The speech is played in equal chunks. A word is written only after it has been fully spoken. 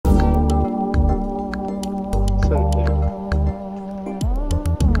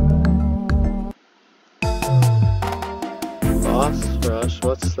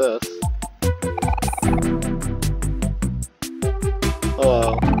what's this?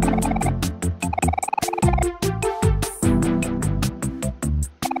 Hello.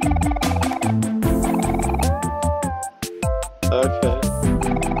 Okay.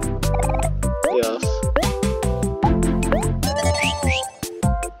 Yes.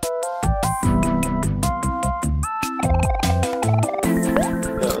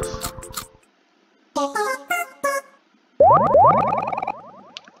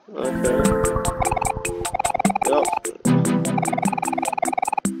 Okay. Yep.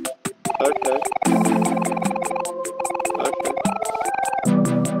 Okay. Okay.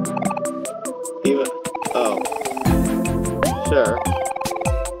 Even. Oh. Sure.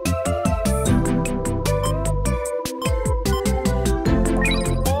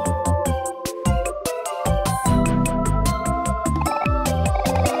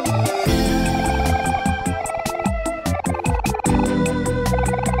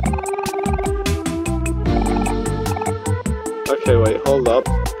 Okay, wait, hold up.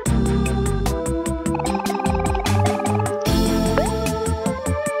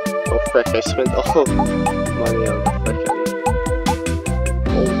 Oh frick, I spent all money on frickin'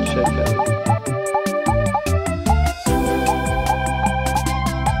 old chicken.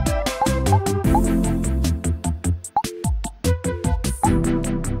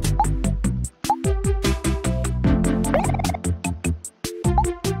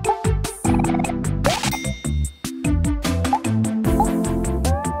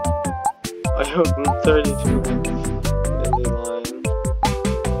 I hope I'm 32 minutes in the line.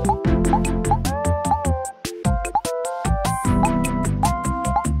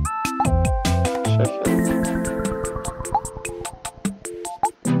 Chicken.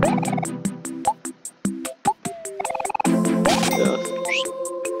 Yes.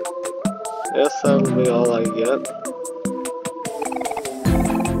 Yes, that'll be all I get.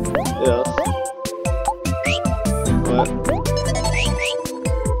 Yes. What?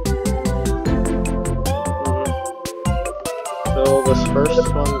 So will this first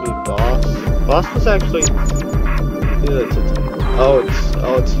one be boss? Boss was actually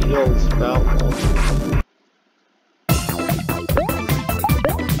it's healed spout mode.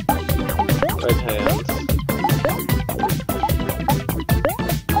 Red hands.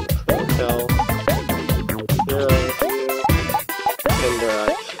 Full health. Heroes. Kinder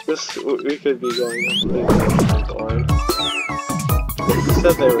eye. We could be going completely board. You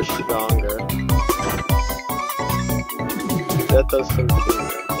said they were stronger. That does seem to be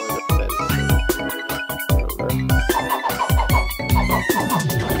more defensive.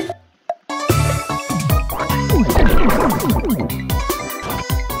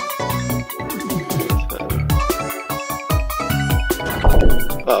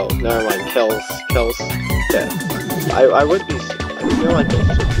 Oh, never mind. Kills. Yeah. I would be. I feel like I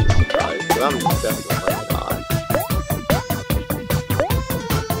should be surprised, but I'm definitely not.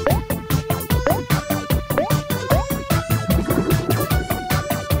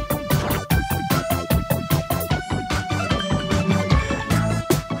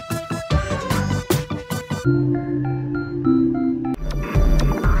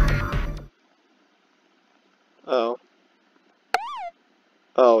 Oh.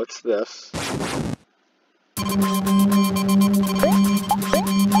 Oh, it's this.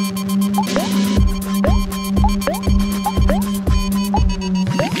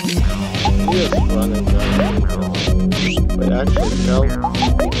 He is running down. Wait, actually, no.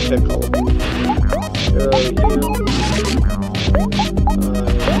 Pickle. Hero, you.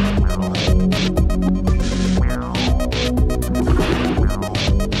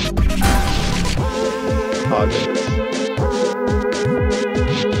 Positive.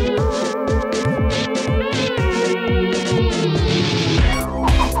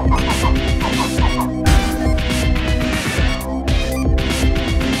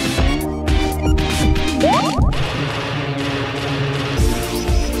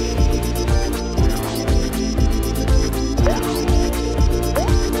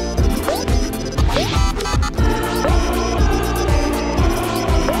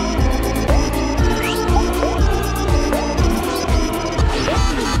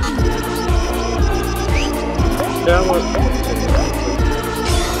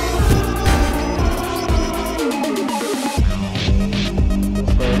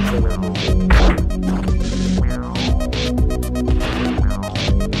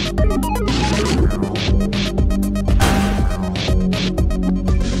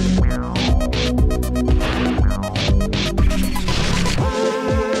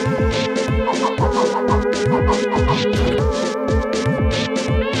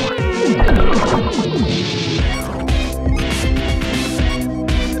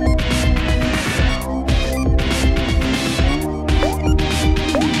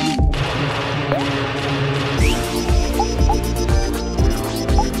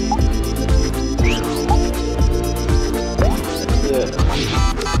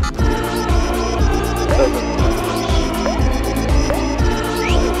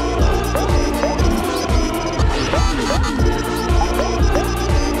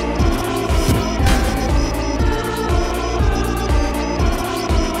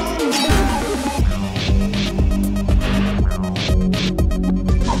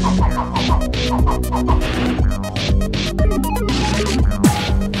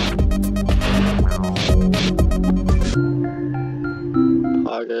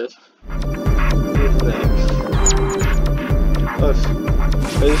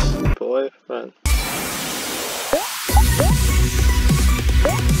 away, friend.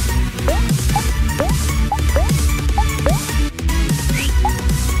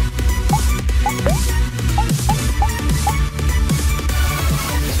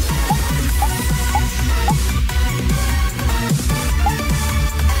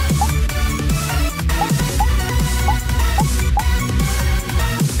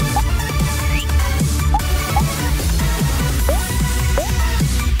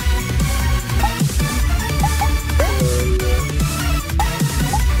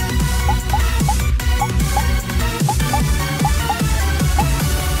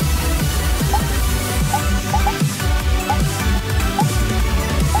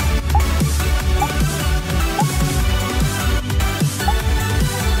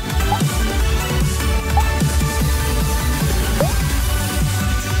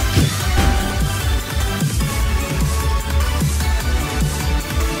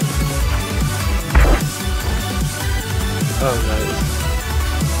 Oh, nice.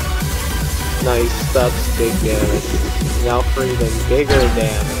 Nice, that's big damage. Now for even bigger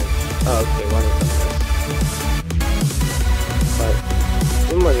damage. Oh, okay, one of them is. But,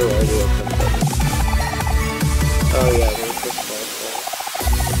 we might already open it. Oh yeah, there's this one.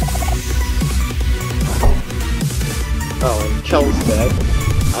 Oh, and Kel's dead.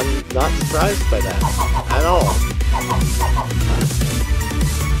 I'm not surprised by that. At all.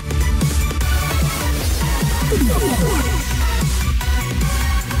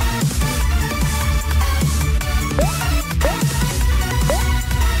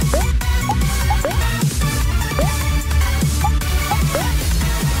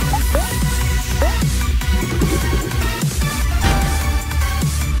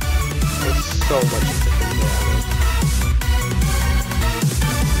 So much freaking damage.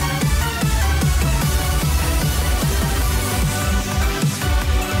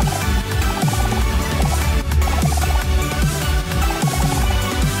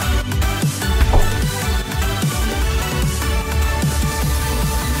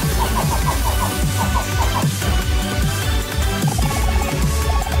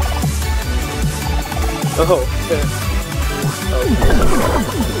 Oh, shit. Oh,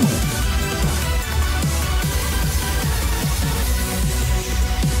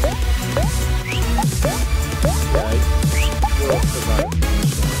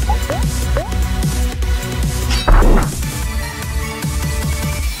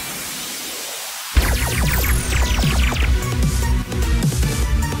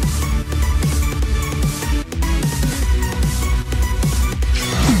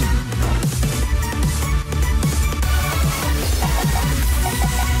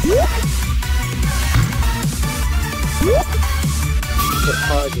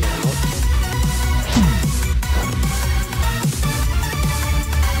 hard now.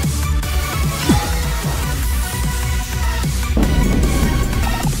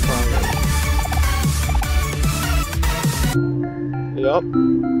 Yup.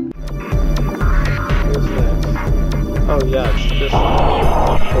 What's next? Oh yeah, it's this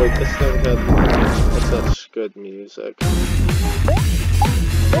one. Wait, this thing had such good music.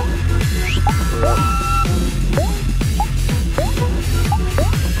 Yep.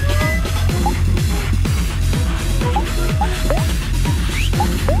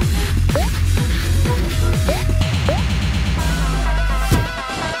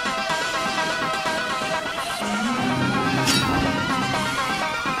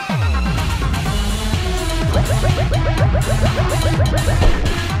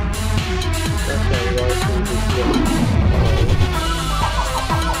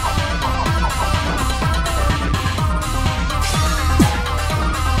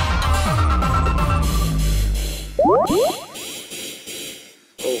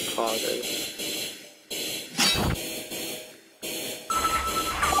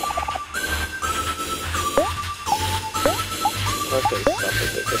 Okay,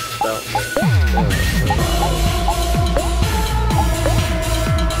 suffocate the spell.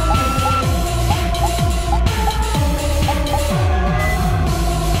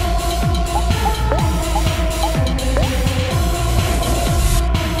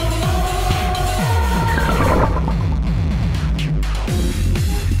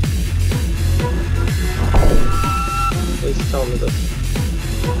 Please tell me this.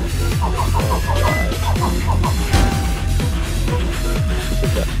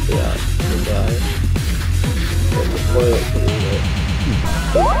 Yeah, to die. But before it can eat it,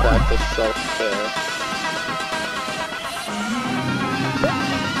 practice self-care.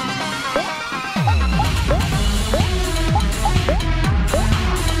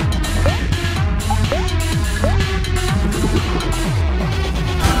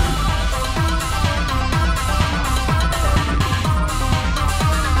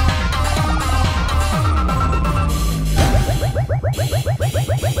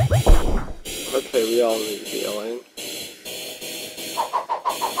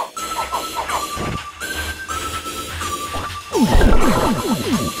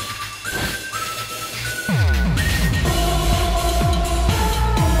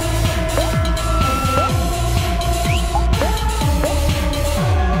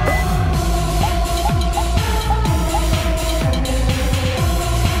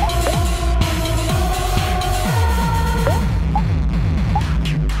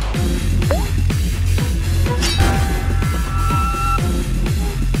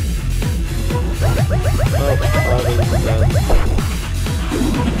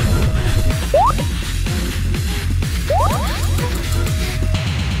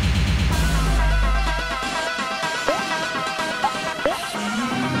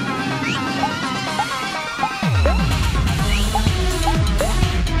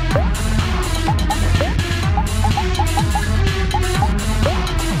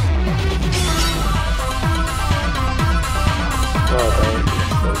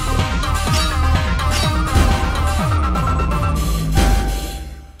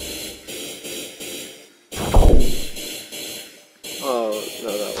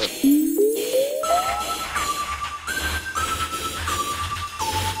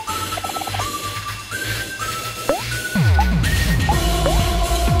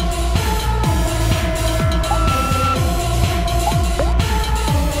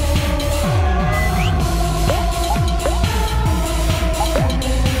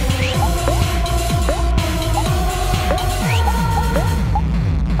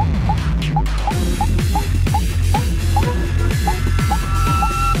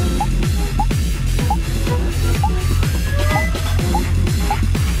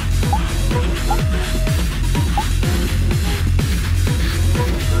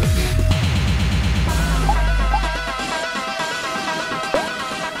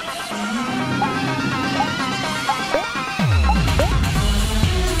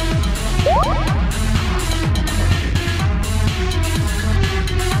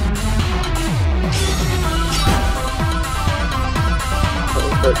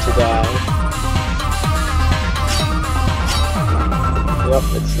 for it to die. Yep,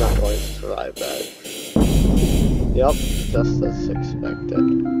 it's not going to survive that. Yep, just as expected.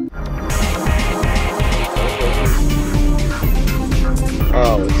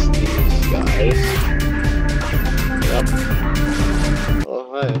 Oh, it's these guys. Yep. Oh,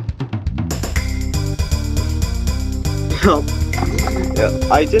 hey. Yeah,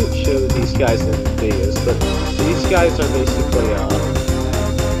 I didn't show these guys in videos, but these guys are basically,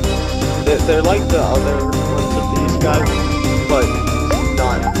 they're like the other ones of these guys, but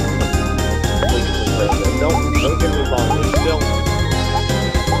not completely random. Don't get me wrong, they're still...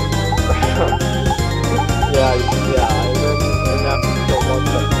 yeah, I have to kill one,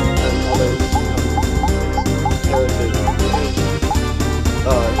 but and others, heritage,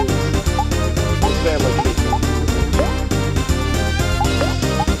 his family treatment.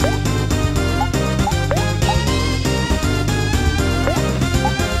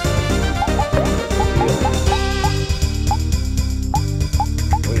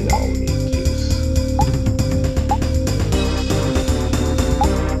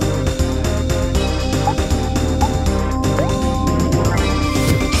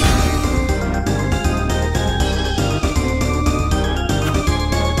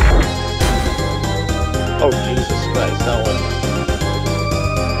 Oh, Jesus Christ, that one.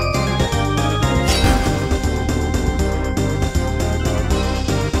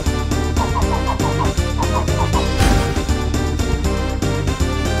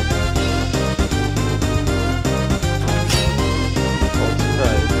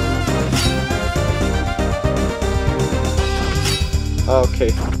 Oh,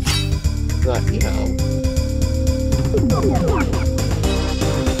 okay. Not cow.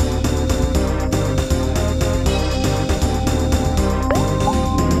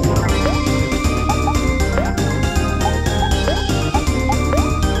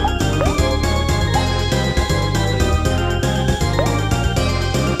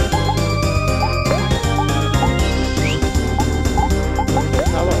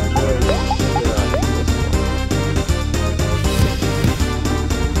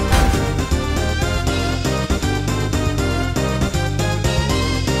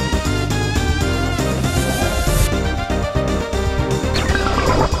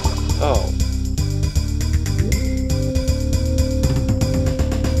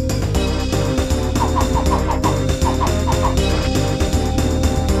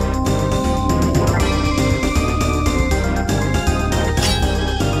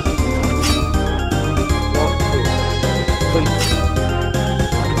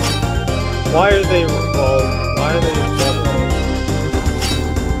 Why are they, well, why are they doubling?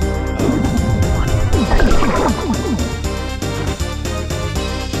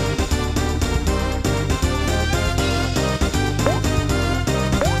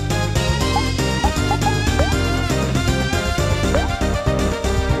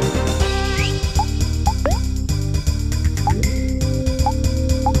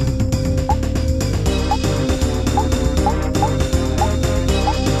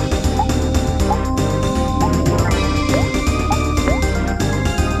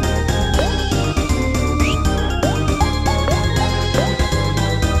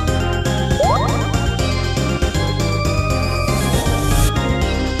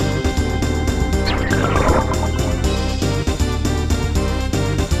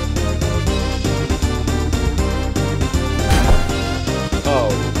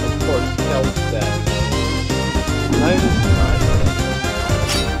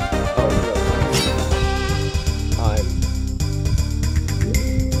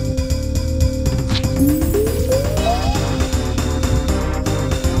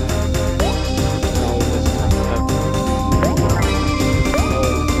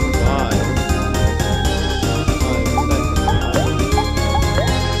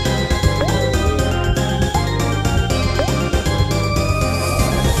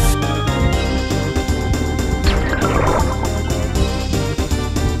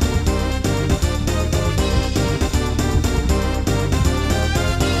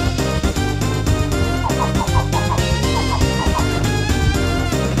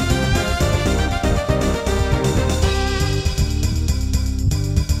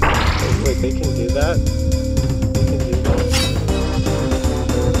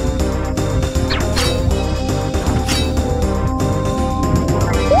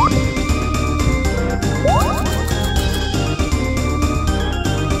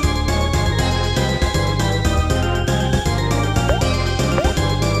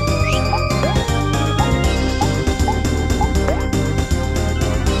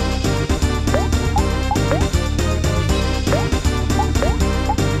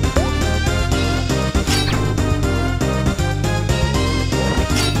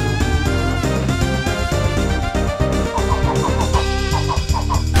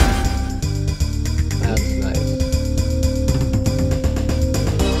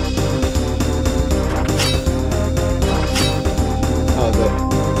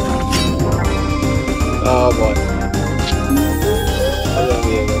 Oh boy. I don't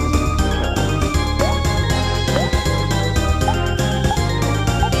need it.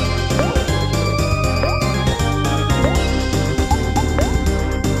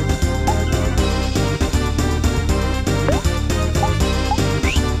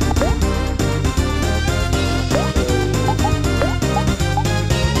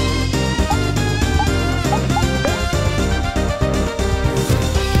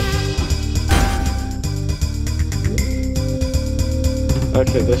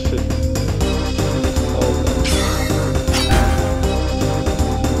 Okay, this should...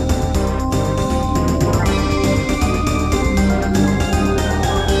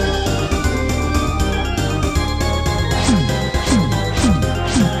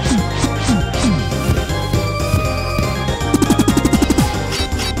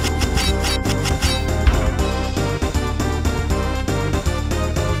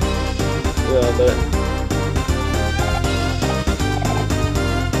 Yeah, there.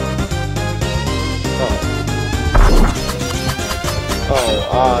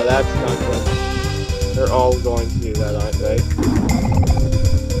 Oh, that's not good. They're all going to do that, aren't they?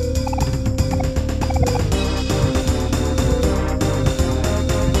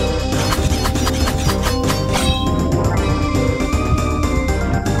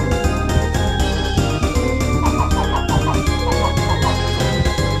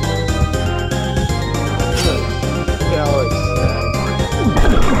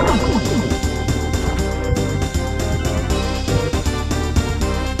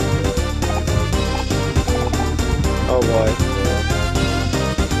 Oh boy.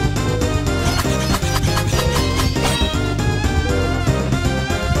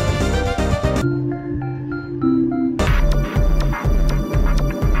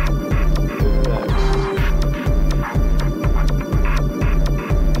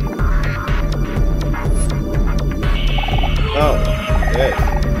 Oh, yes.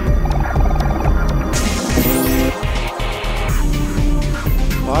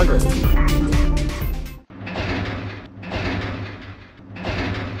 Progress.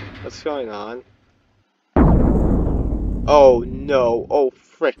 What's going on? Oh no, oh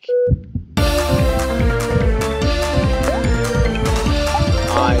frick.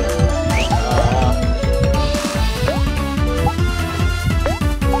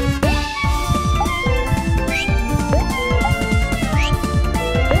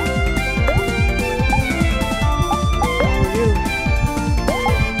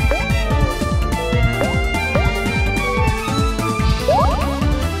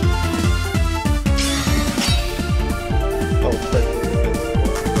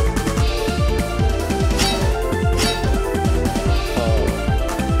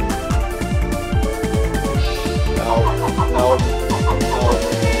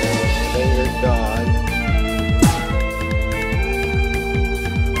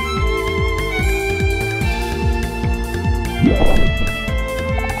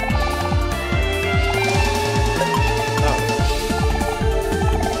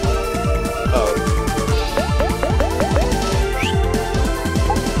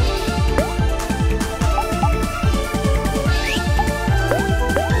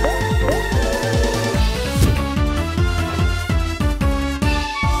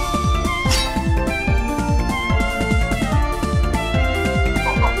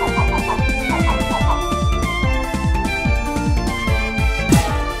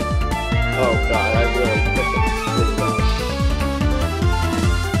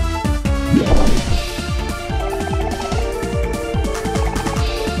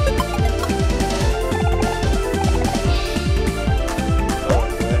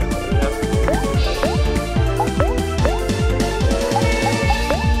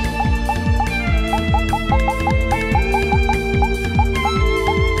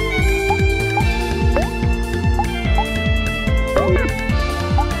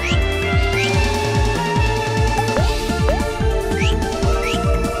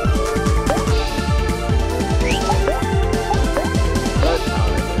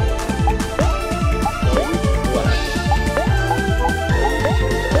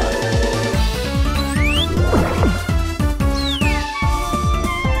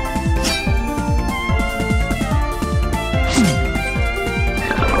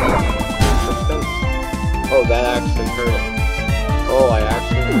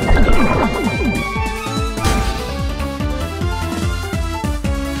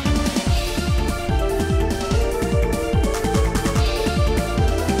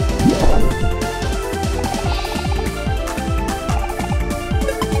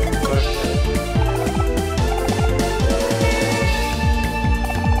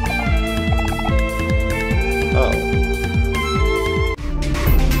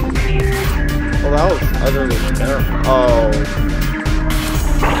 Other than camera. Oh.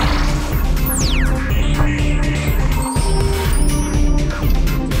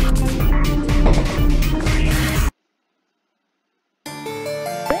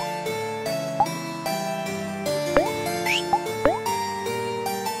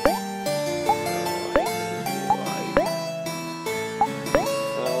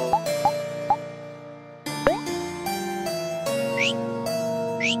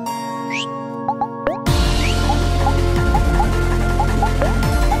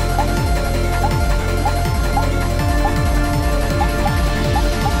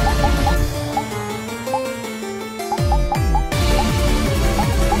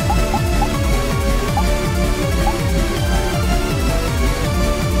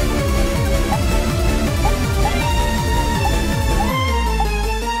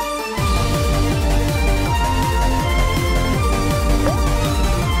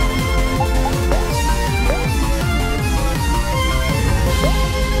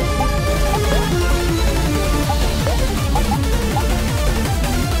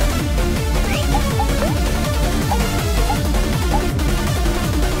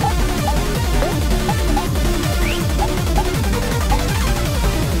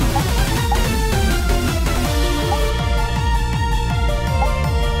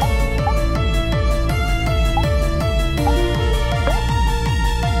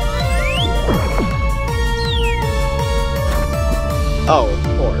 Oh,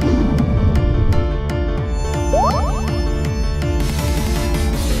 of course.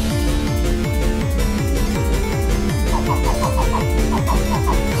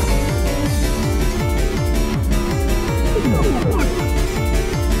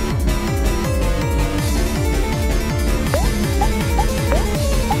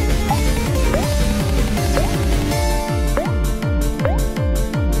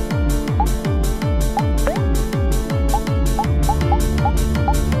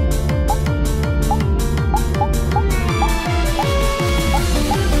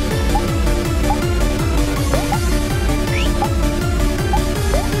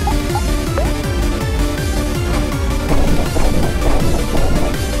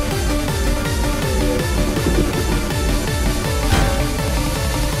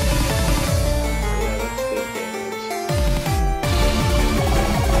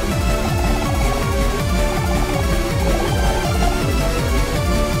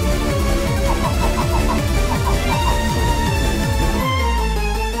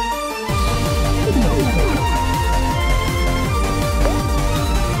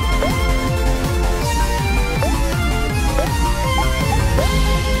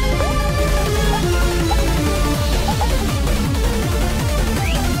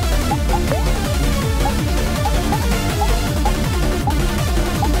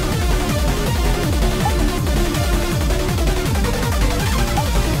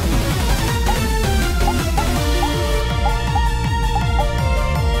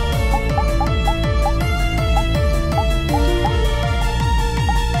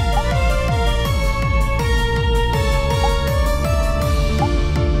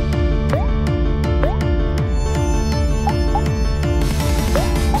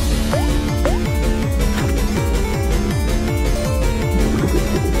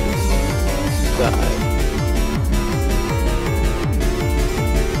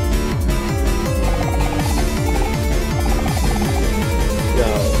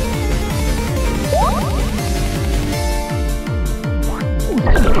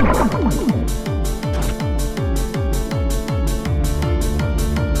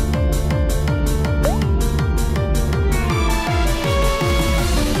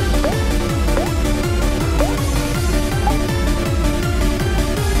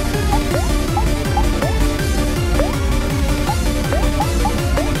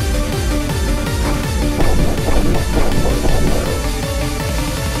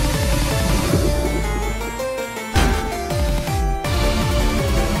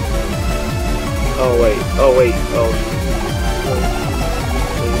 Oh wait,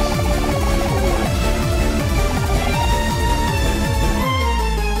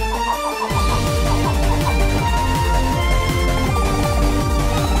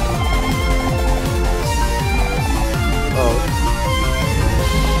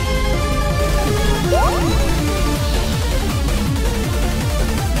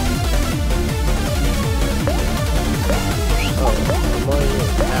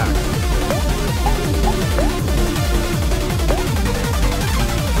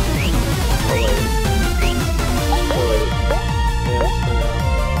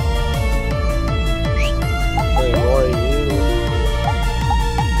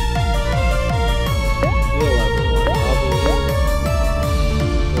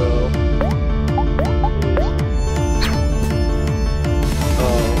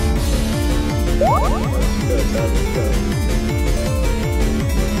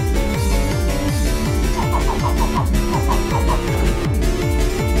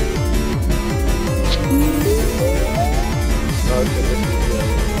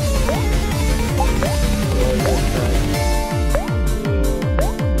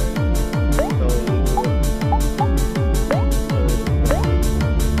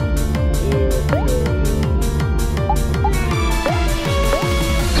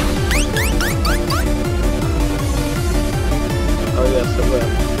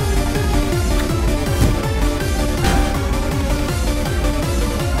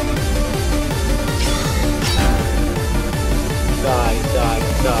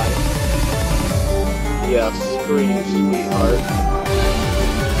 Die. Yes, screw you, sweetheart.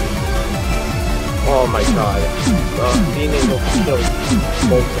 Oh my god. Being able to kill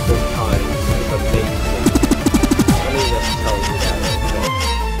multiple times is amazing. Let me just tell you that, okay?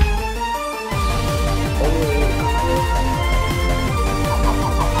 Only...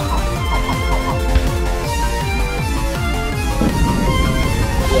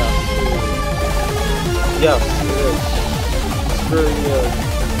 Yes, it is. Screw you.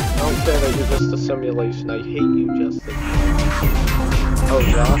 I don't care that you're just a simulation. I hate you, Justin. Oh,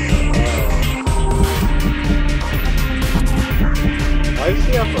 Josh? Why does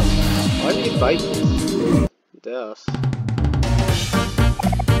he have a... Why do you bite this? Death.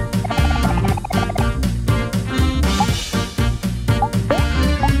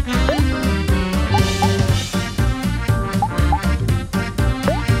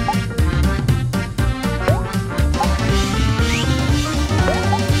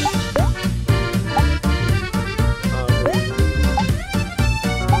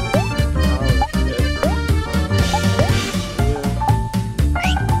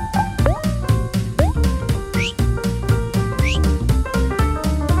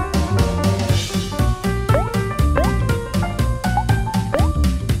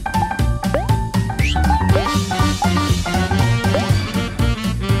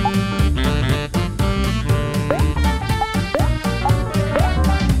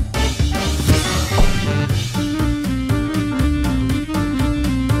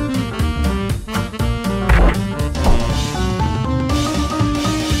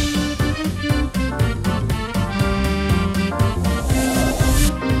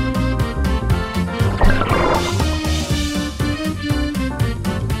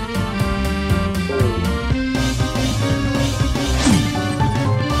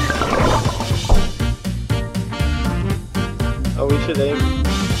 We should aim.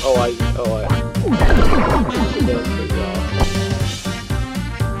 Oh, I. We should aim pretty awesome.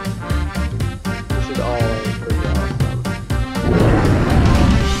 We should all aim pretty awesome.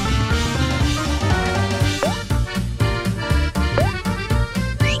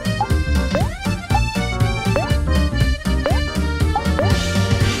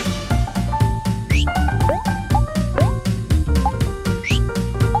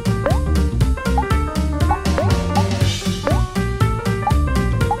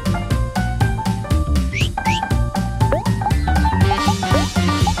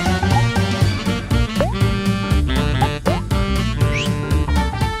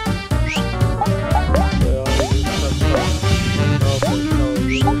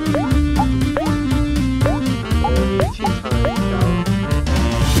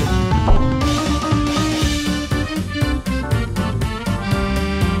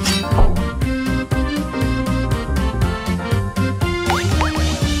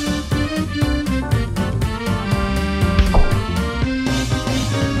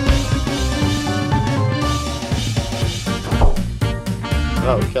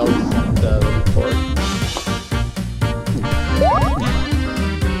 Oh, Kelly's dead, of course.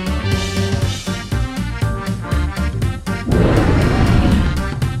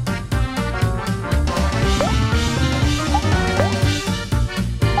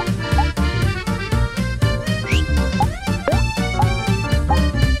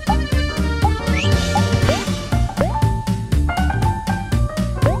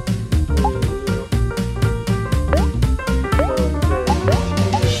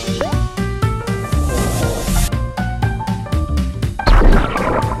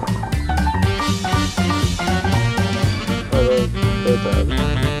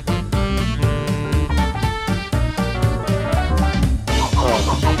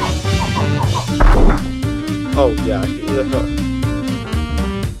 Oh yeah, in your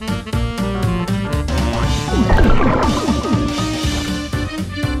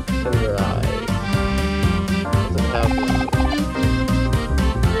eyes. Doesn't have one.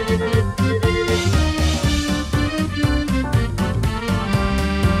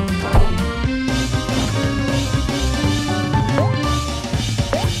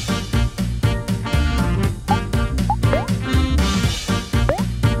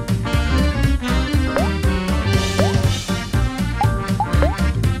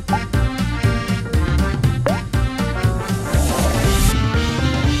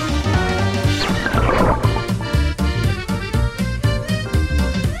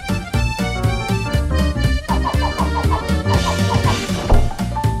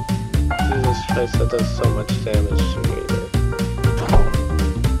 That does so much damage to me there.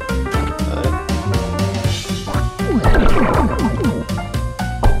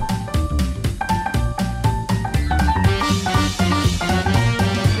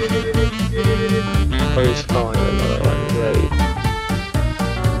 Oh, he's calling another one. Great.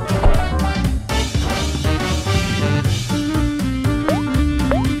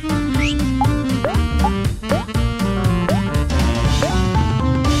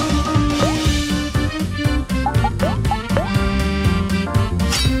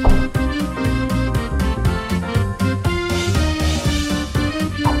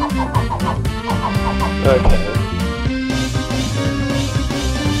 Okay.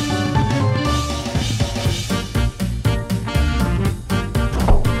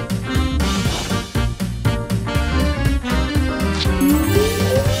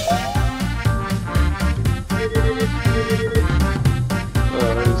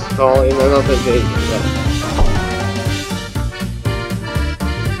 He's calling another date. Yeah.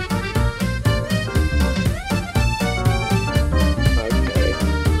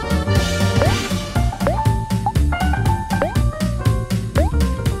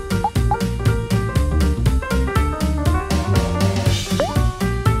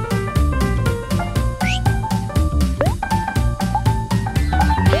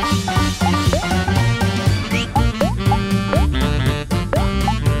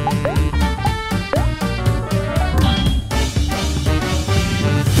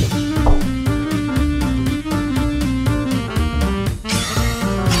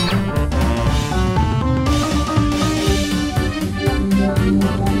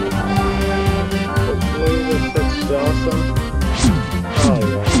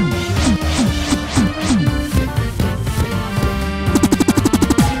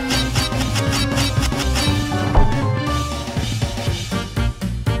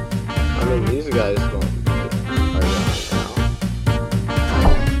 These guys are gone now.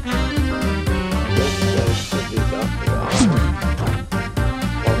 This guy should be definitely gone.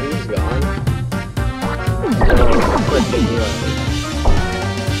 Well, he's gone. No freaking way.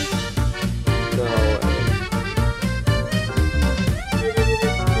 No way.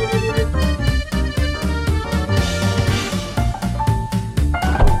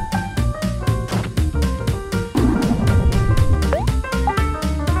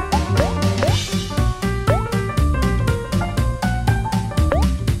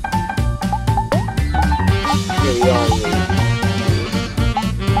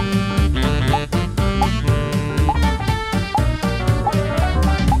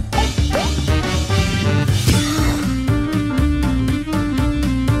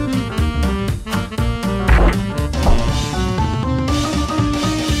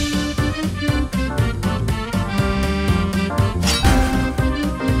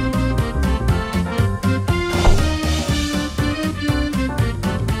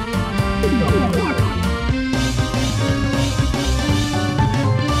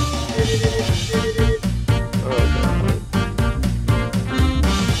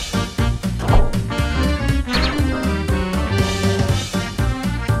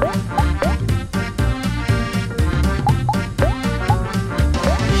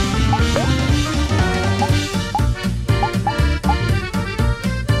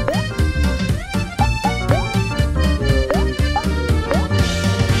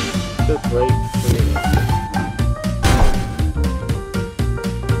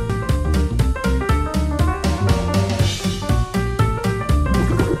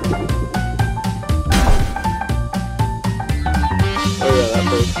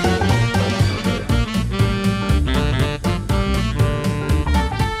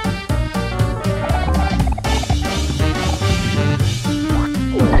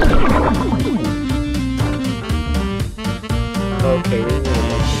 Okay, we need to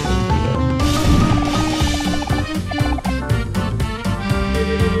make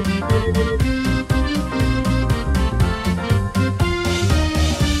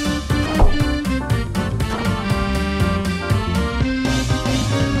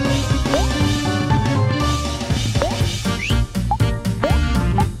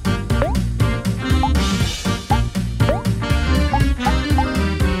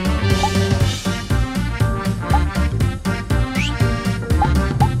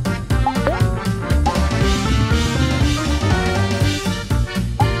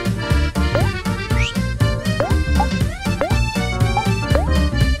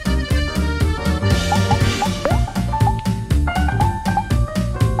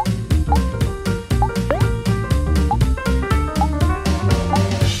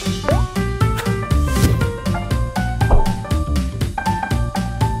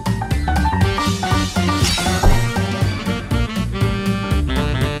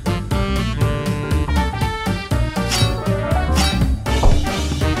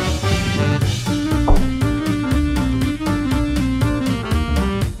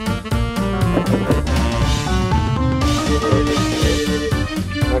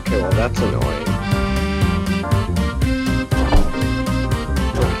that's annoying.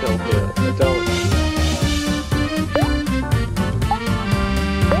 Don't kill here. Don't.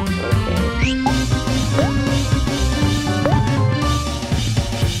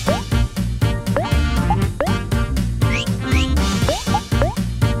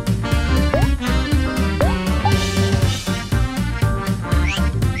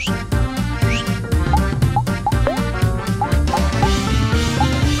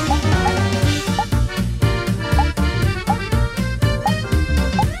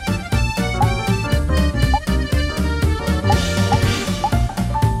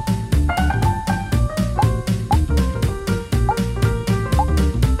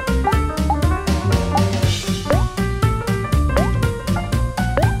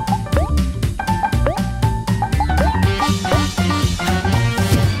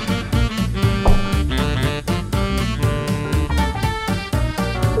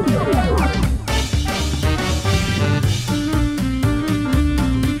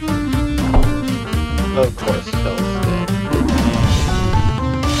 Of course, he'll stay.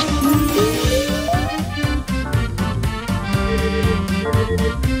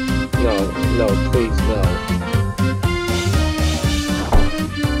 No, please, no.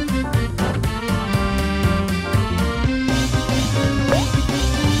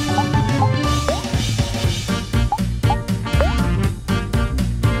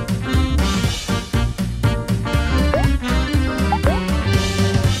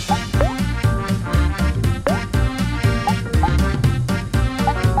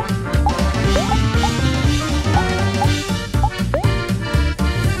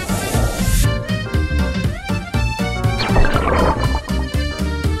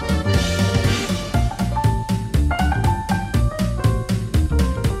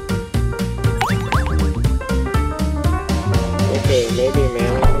 Okay, maybe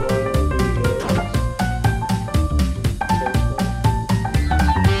Manny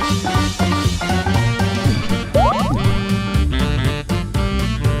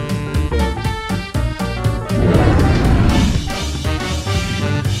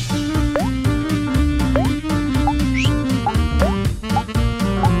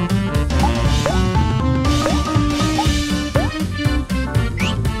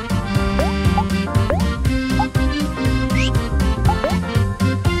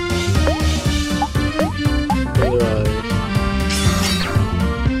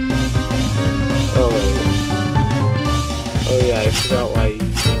can I forgot why you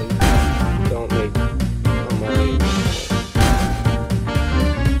don't make money.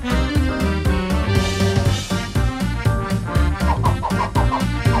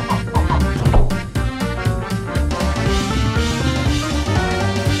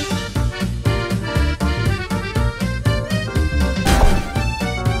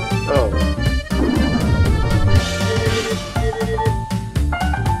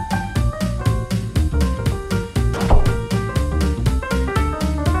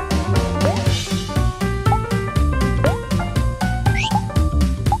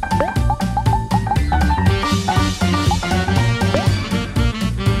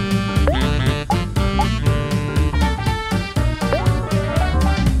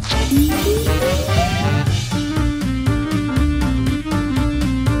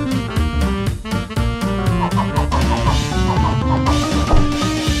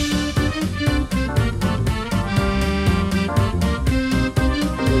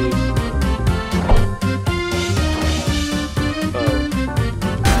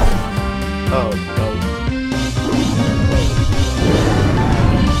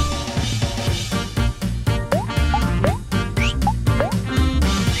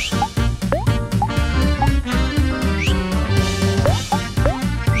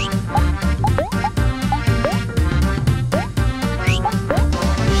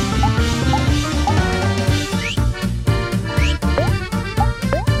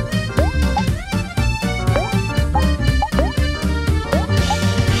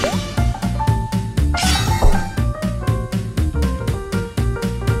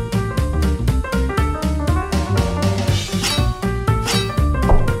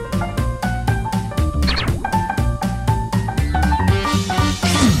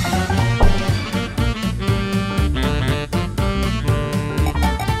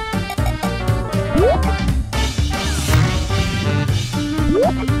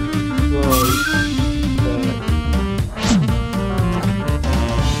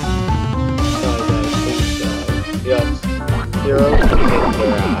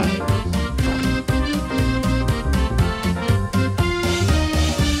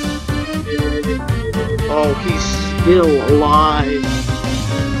 Oh, he's still alive.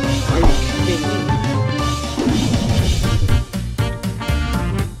 I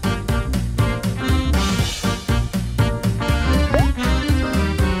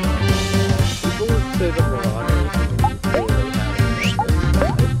say the Marauders really have this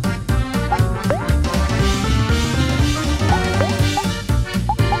side.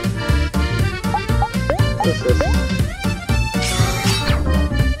 What's this?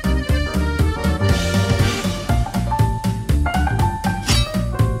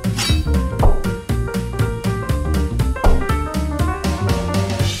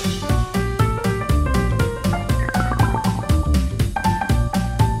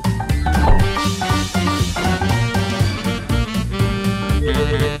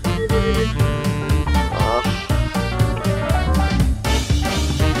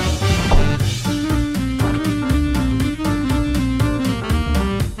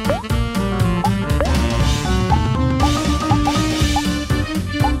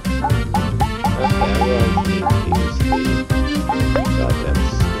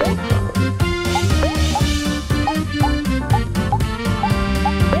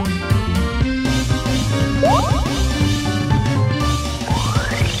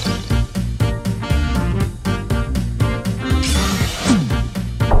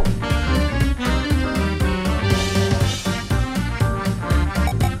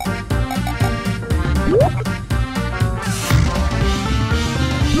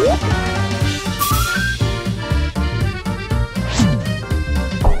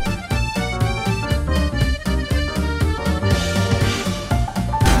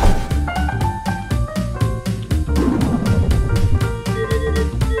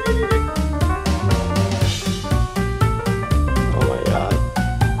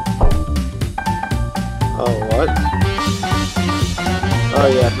 Oh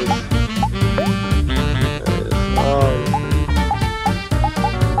yeah, he's... There it is.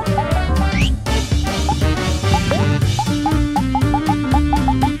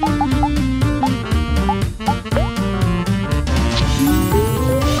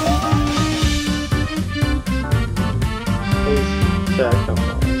 He's back up.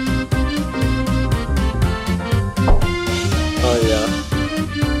 Oh yeah.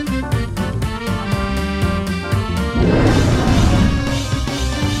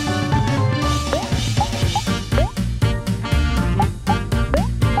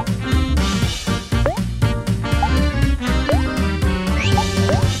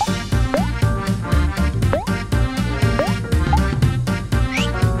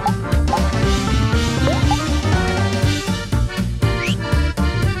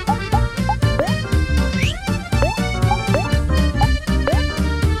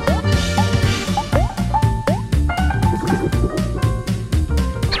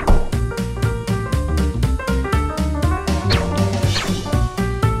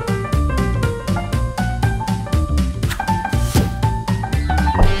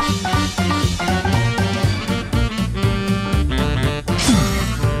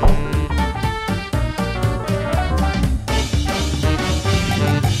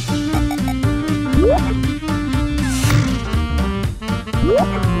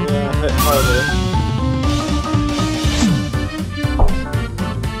 Yeah, hit harder.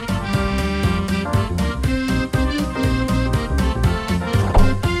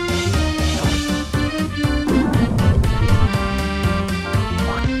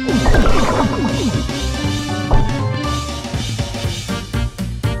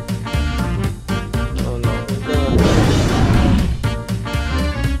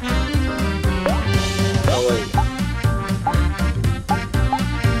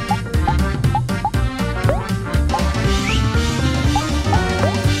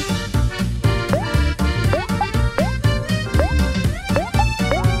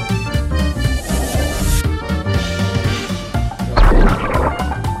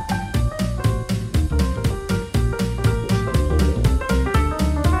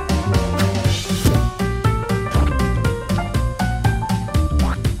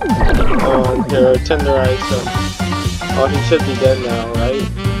 Here, tenderize him. Oh, he should be dead now, right?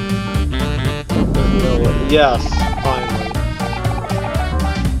 No way. Yes, finally.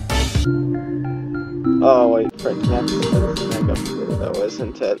 Oh, wait, frick, that's mega blue, though,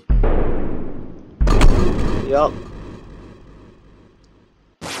 isn't it? Yup.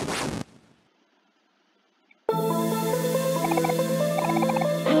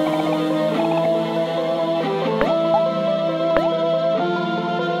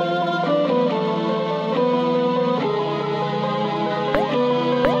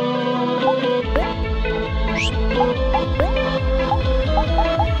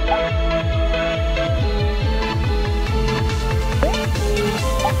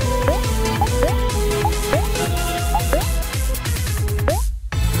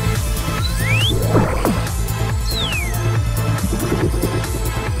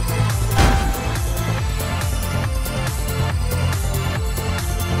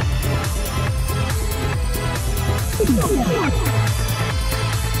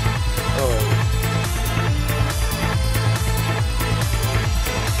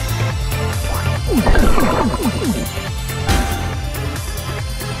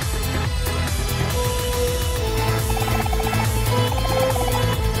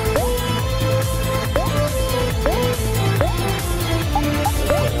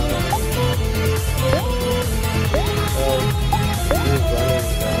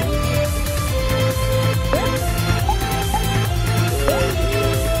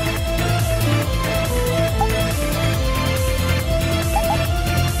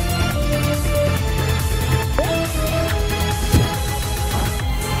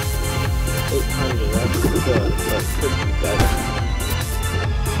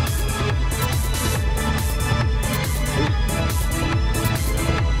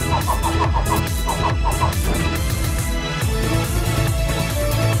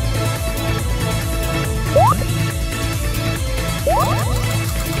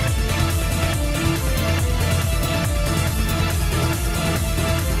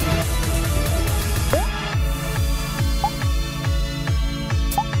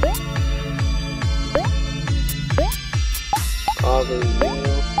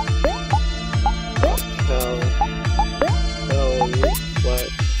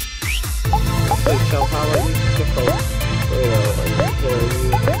 Wait, Shell, how about you pick a photo and here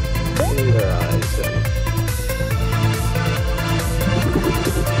you in your eyes and...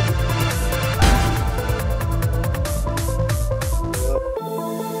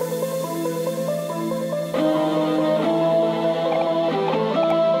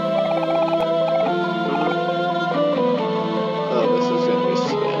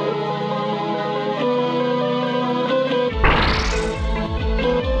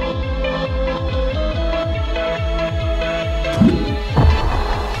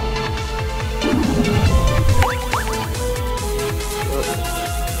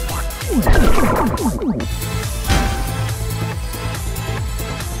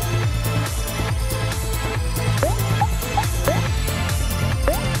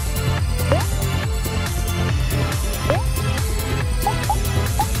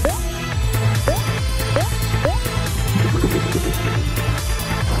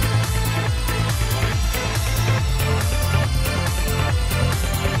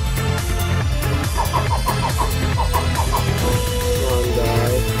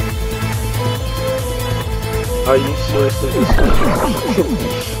 Are you seriously just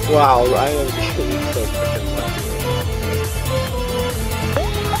wow, I am getting so freaking lucky.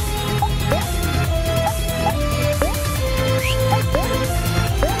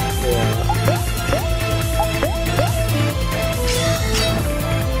 Yeah.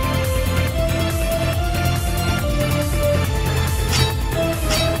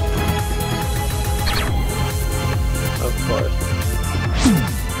 Of course.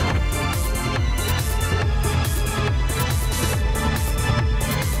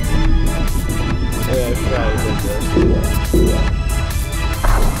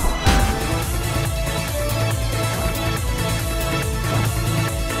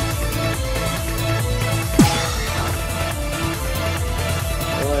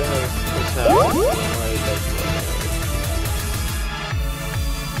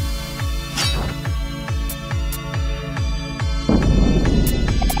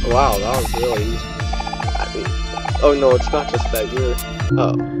 Wow, that was really easy. I mean, oh no, it's not just that you're.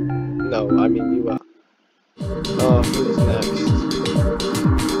 Oh, no, I mean you. Oh, who's next?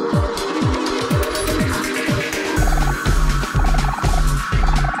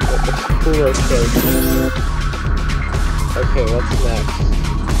 Cooler character. Okay, what's next?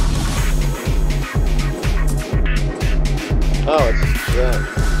 Oh, it's them.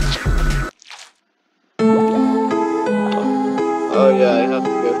 Oh yeah, I have to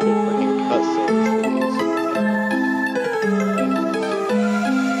go through freaking cutscenes for these.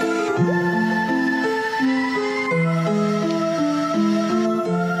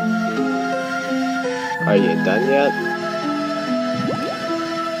 Are you done yet?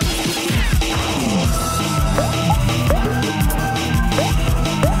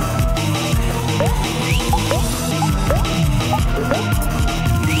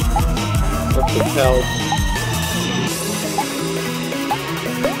 Okay, help.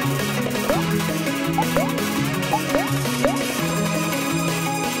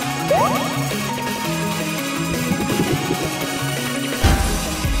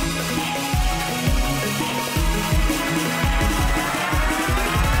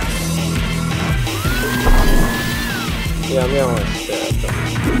 Yeah, I'm gonna stare at them.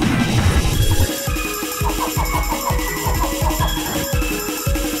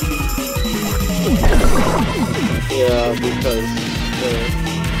 Yeah, because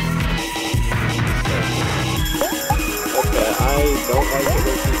okay, I don't like it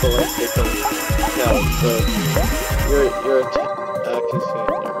when people like they can tell, so you're consumer.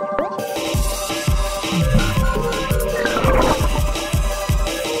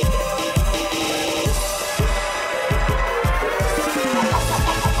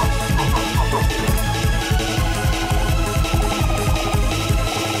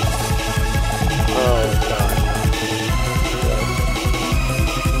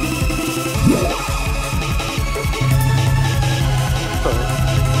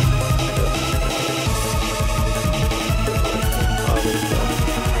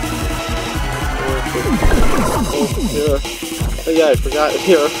 Oh yeah, I forgot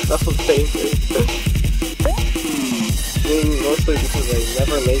you're so basic. I mean, mostly because I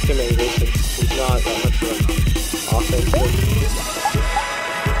never make him angry since he's not that much of an offensive.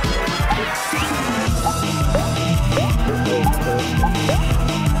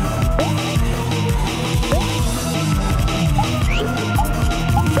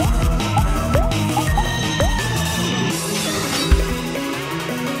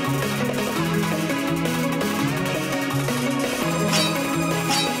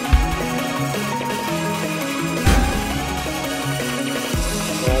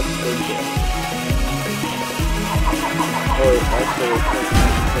 Oh, actually,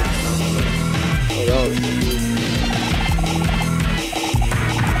 oh, that was easy.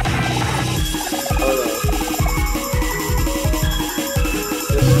 Oh no.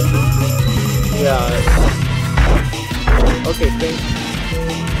 Yeah. Okay, thanks.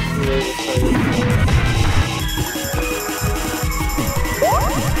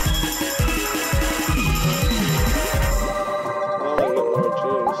 Oh, I get more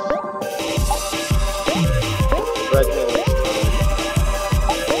juice. Red hand this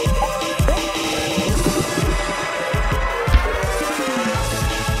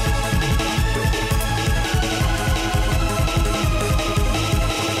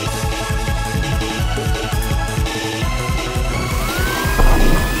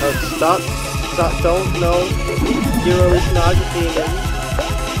time. Stop, don't, no. Hero is not a demon.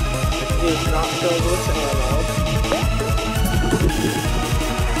 He is not filled with ammo.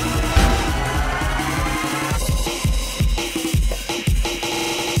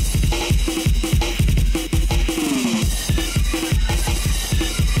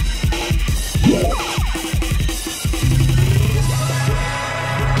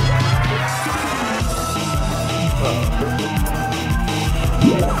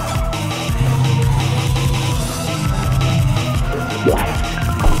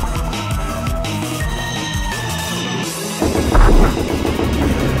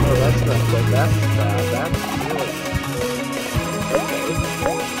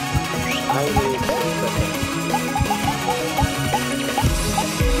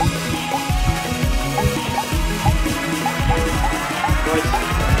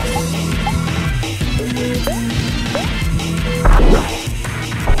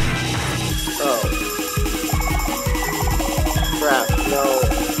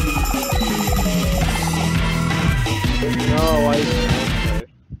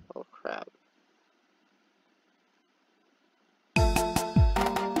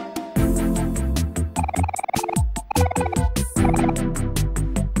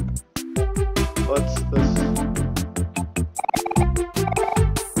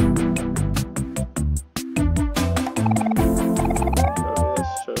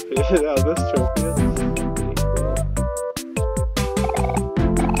 Yeah, this trophy is pretty cool.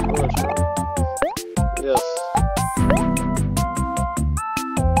 Yes.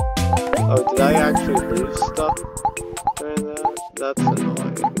 Oh, did I actually leave stuff during that? That's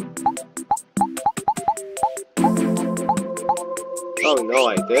annoying. Oh, no,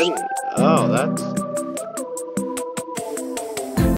 I didn't. Oh, that's